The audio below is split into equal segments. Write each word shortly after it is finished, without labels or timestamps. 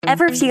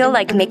Ever feel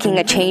like making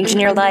a change in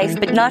your life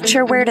but not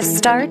sure where to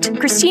start?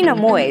 Christina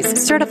Moyes,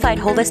 certified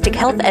holistic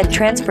health and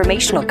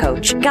transformational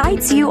coach,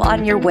 guides you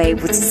on your way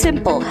with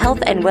simple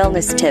health and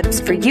wellness tips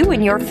for you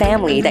and your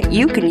family that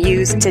you can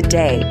use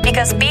today.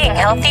 Because being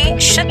healthy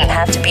shouldn't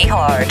have to be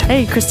hard.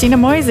 Hey, Christina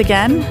Moyes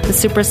again, the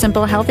Super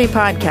Simple Healthy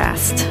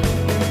Podcast.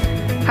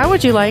 How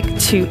would you like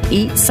to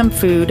eat some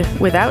food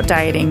without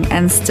dieting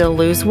and still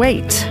lose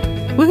weight?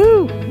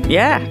 Woohoo!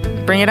 Yeah,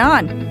 bring it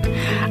on.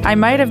 I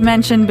might have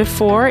mentioned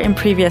before in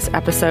previous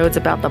episodes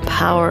about the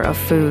power of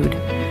food,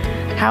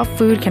 how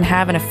food can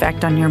have an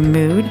effect on your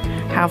mood,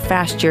 how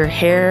fast your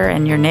hair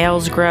and your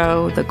nails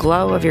grow, the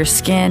glow of your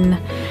skin,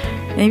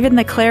 and even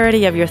the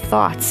clarity of your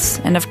thoughts,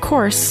 and of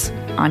course,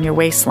 on your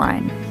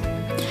waistline.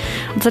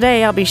 Well,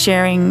 today I'll be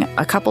sharing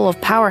a couple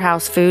of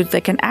powerhouse foods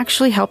that can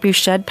actually help you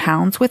shed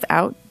pounds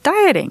without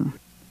dieting.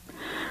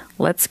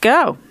 Let's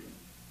go.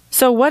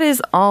 So what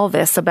is all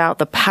this about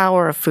the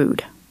power of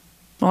food?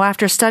 Well,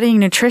 after studying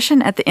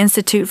nutrition at the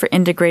Institute for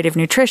Integrative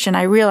Nutrition,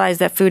 I realized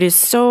that food is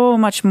so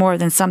much more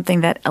than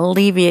something that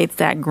alleviates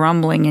that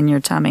grumbling in your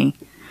tummy.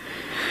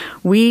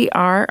 We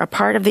are a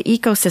part of the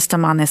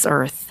ecosystem on this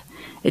earth.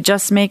 It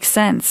just makes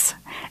sense.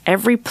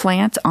 Every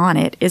plant on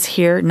it is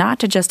here not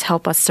to just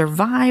help us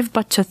survive,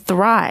 but to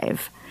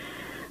thrive.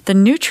 The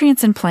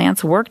nutrients in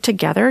plants work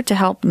together to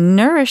help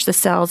nourish the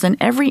cells in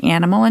every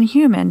animal and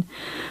human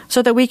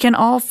so that we can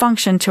all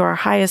function to our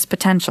highest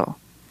potential.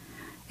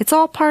 It's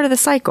all part of the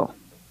cycle.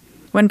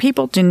 When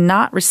people do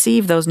not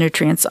receive those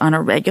nutrients on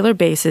a regular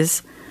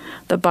basis,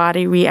 the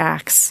body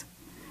reacts.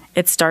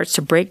 It starts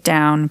to break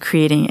down,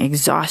 creating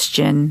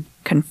exhaustion,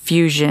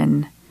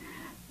 confusion,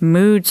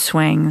 mood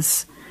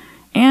swings,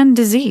 and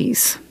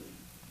disease.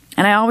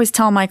 And I always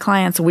tell my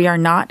clients we are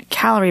not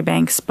calorie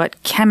banks,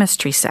 but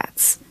chemistry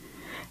sets.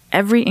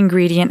 Every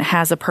ingredient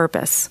has a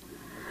purpose.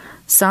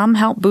 Some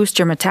help boost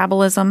your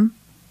metabolism,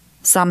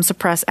 some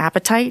suppress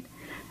appetite,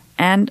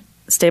 and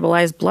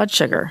stabilize blood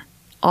sugar,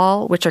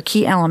 all which are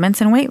key elements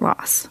in weight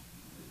loss.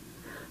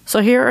 So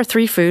here are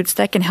 3 foods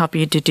that can help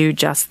you to do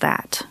just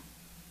that.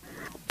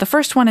 The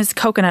first one is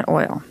coconut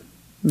oil.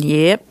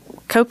 Yep,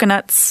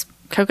 coconuts.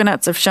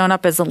 Coconuts have shown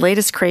up as the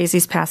latest craze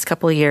these past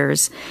couple of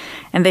years,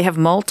 and they have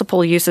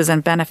multiple uses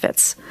and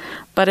benefits.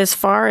 But as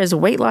far as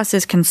weight loss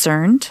is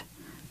concerned,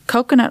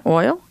 coconut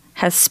oil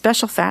has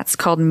special fats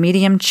called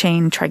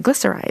medium-chain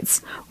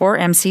triglycerides, or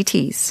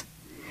MCTs.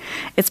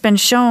 It's been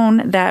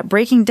shown that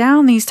breaking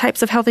down these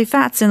types of healthy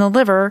fats in the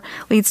liver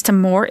leads to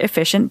more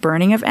efficient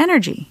burning of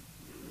energy.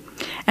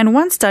 And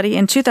one study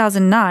in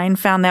 2009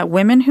 found that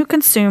women who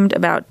consumed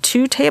about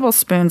 2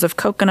 tablespoons of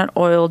coconut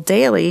oil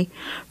daily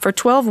for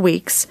 12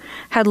 weeks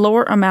had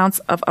lower amounts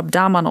of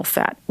abdominal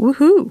fat.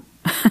 Woohoo!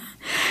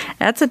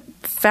 That's a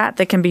fat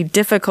that can be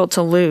difficult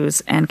to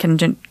lose and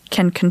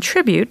can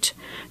contribute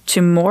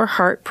to more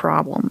heart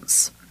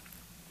problems.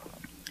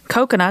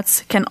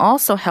 Coconuts can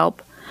also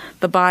help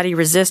the body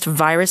resist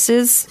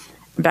viruses,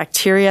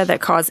 bacteria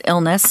that cause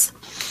illness,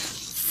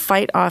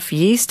 fight off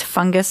yeast,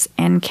 fungus,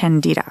 and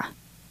candida.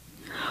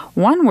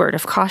 One word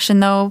of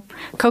caution, though,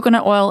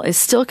 coconut oil is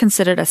still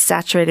considered a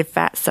saturated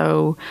fat,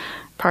 so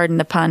pardon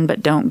the pun,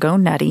 but don't go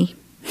nutty.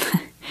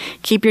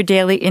 Keep your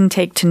daily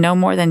intake to no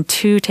more than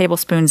 2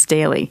 tablespoons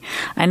daily.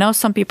 I know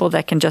some people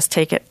that can just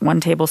take it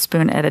 1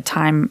 tablespoon at a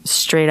time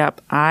straight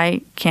up.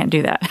 I can't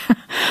do that.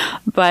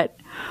 But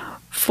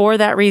for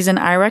that reason,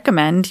 I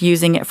recommend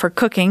using it for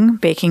cooking,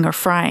 baking, or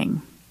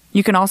frying.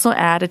 You can also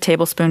add a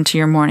tablespoon to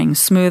your morning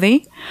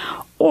smoothie,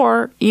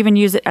 or even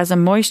use it as a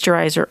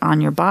moisturizer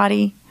on your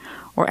body,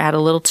 or add a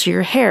little to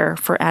your hair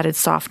for added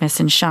softness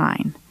and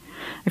shine.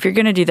 If you're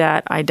going to do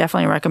that, I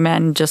definitely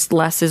recommend just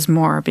less is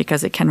more,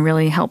 because it can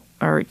really help,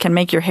 or it can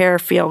make your hair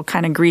feel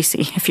kind of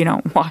greasy if you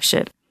don't wash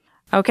it.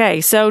 Okay,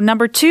 so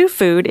number 2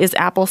 food is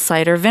apple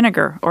cider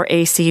vinegar, or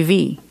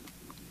ACV.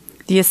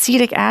 The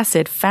acetic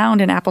acid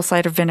found in apple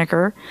cider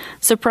vinegar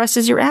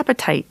suppresses your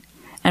appetite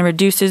and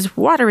reduces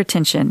water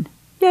retention.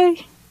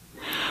 Yay!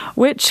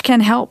 Which can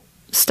help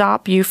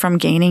stop you from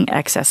gaining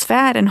excess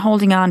fat and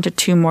holding on to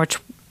too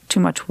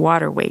much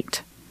water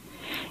weight.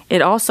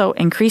 It also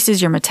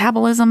increases your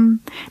metabolism,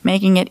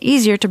 making it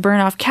easier to burn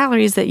off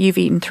calories that you've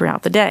eaten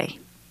throughout the day.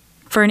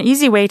 For an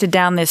easy way to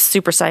down this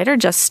super cider,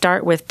 just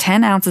start with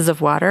 10 ounces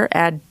of water,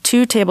 add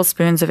 2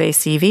 tablespoons of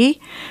ACV,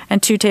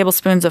 and 2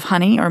 tablespoons of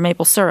honey or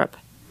maple syrup.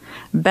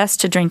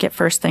 Best to drink it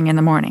first thing in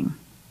the morning.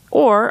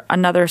 Or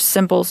another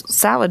simple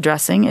salad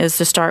dressing is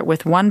to start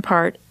with 1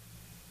 part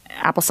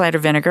apple cider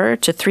vinegar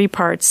to 3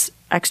 parts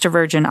extra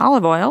virgin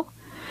olive oil,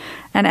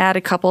 and add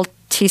a couple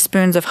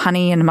teaspoons of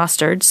honey and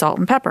mustard, salt,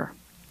 and pepper.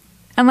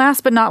 And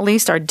last but not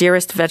least, our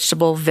dearest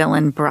vegetable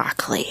villain,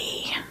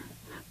 broccoli.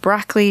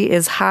 Broccoli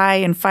is high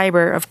in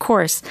fiber, of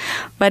course,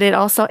 but it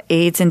also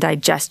aids in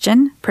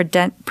digestion,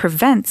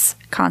 prevents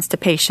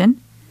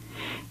constipation,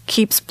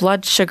 keeps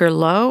blood sugar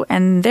low,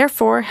 and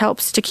therefore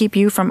helps to keep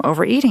you from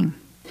overeating.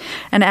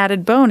 An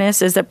added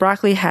bonus is that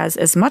broccoli has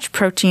as much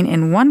protein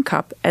in 1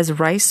 cup as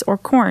rice or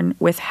corn,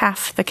 with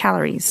half the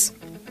calories.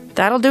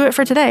 that'll do it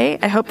for today.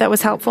 I hope that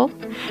was helpful.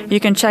 You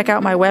can check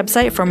out my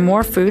website for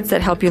more foods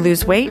that help you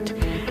lose weight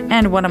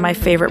and one of my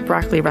favorite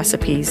broccoli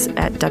recipes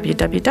at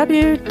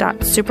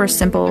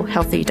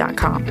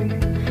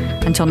www.supersimplehealthy.com.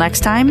 Until next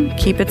time,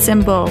 keep it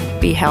simple,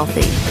 be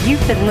healthy.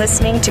 You've been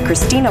listening to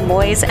Christina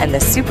Moyes and the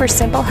Super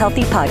Simple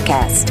Healthy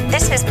Podcast.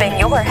 This has been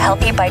your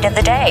Healthy Bite of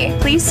the Day.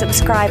 Please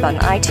subscribe on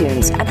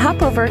iTunes and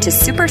hop over to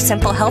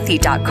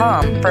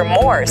supersimplehealthy.com for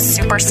more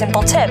super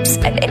simple tips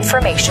and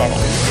information.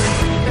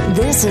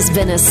 This has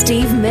been a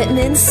Steve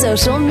Mittman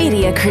social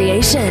media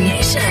creation.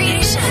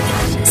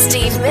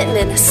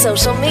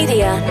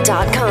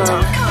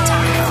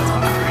 SteveMittmanSocialMedia.com.